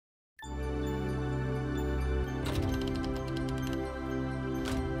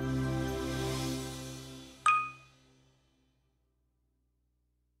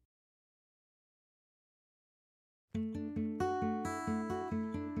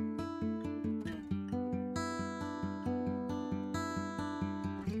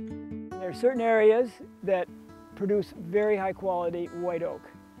There are certain areas that produce very high quality white oak,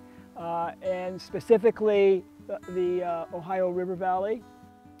 and specifically the Ohio River Valley.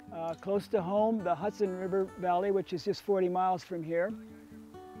 Close to home, the Hudson River Valley, which is just 40 miles from here.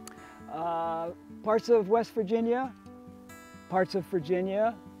 Parts of West Virginia, parts of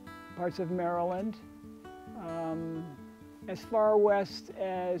Maryland, as far west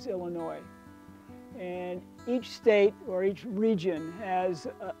as Illinois. And each state or each region has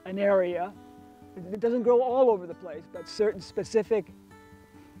an area. It doesn't grow all over the place, but certain specific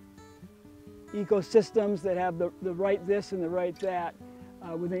ecosystems that have the right this and the right that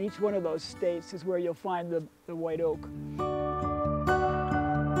within each one of those states is where you'll find the white oak.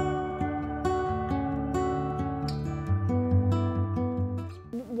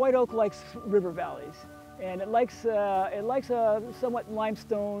 White oak likes river valleys, and it likes a somewhat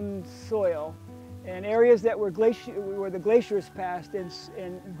limestone soil. And areas that where the glaciers passed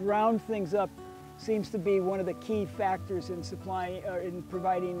and ground things up seems to be one of the key factors in supplying or in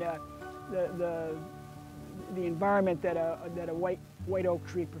providing the environment that a white oak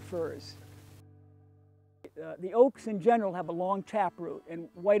tree prefers. The oaks in general have a long taproot, and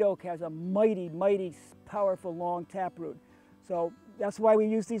white oak has a mighty, mighty, powerful long taproot. So that's why we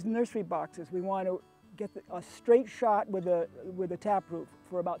use these nursery boxes. We want to get a straight shot with a taproot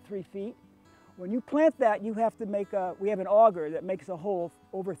for about 3 feet. When you plant that, you have to make we have an auger that makes a hole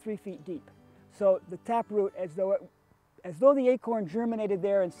over 3 feet deep. So the taproot, as though the acorn germinated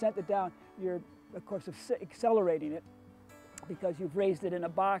there and sent it down, you're of course accelerating it because you've raised it in a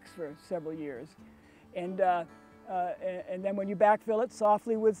box for several years. And then when you backfill it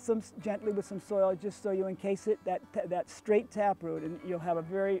softly gently with some soil, just so you encase it, that straight taproot, and you'll have a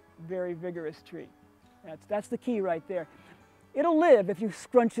very, very vigorous tree. That's the key right there. It'll live if you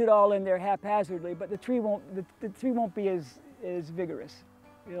scrunch it all in there haphazardly, but the tree won't be as vigorous.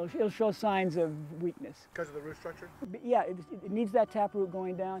 It'll show signs of weakness. Because of the root structure? Yeah, it needs that taproot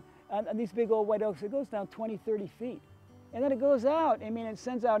going down. And these big old white oaks, it goes down 20, 30 feet. And then it goes out, I mean, it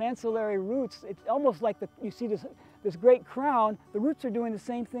sends out ancillary roots. It's almost like you see this great crown, the roots are doing the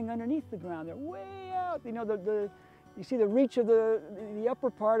same thing underneath the ground. They're way out, you know, you see the reach of the upper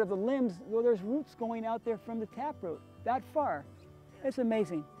part of the limbs, well, there's roots going out there from the taproot, that far. It's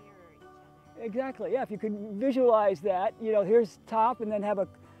amazing. Exactly, yeah, if you could visualize that, you know, here's top and then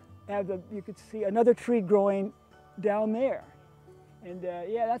you could see another tree growing down there. And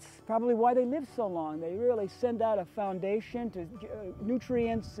yeah, that's probably why they live so long. They really send out a foundation to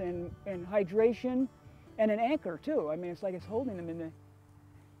nutrients and hydration and an anchor too. I mean, it's like it's holding them in the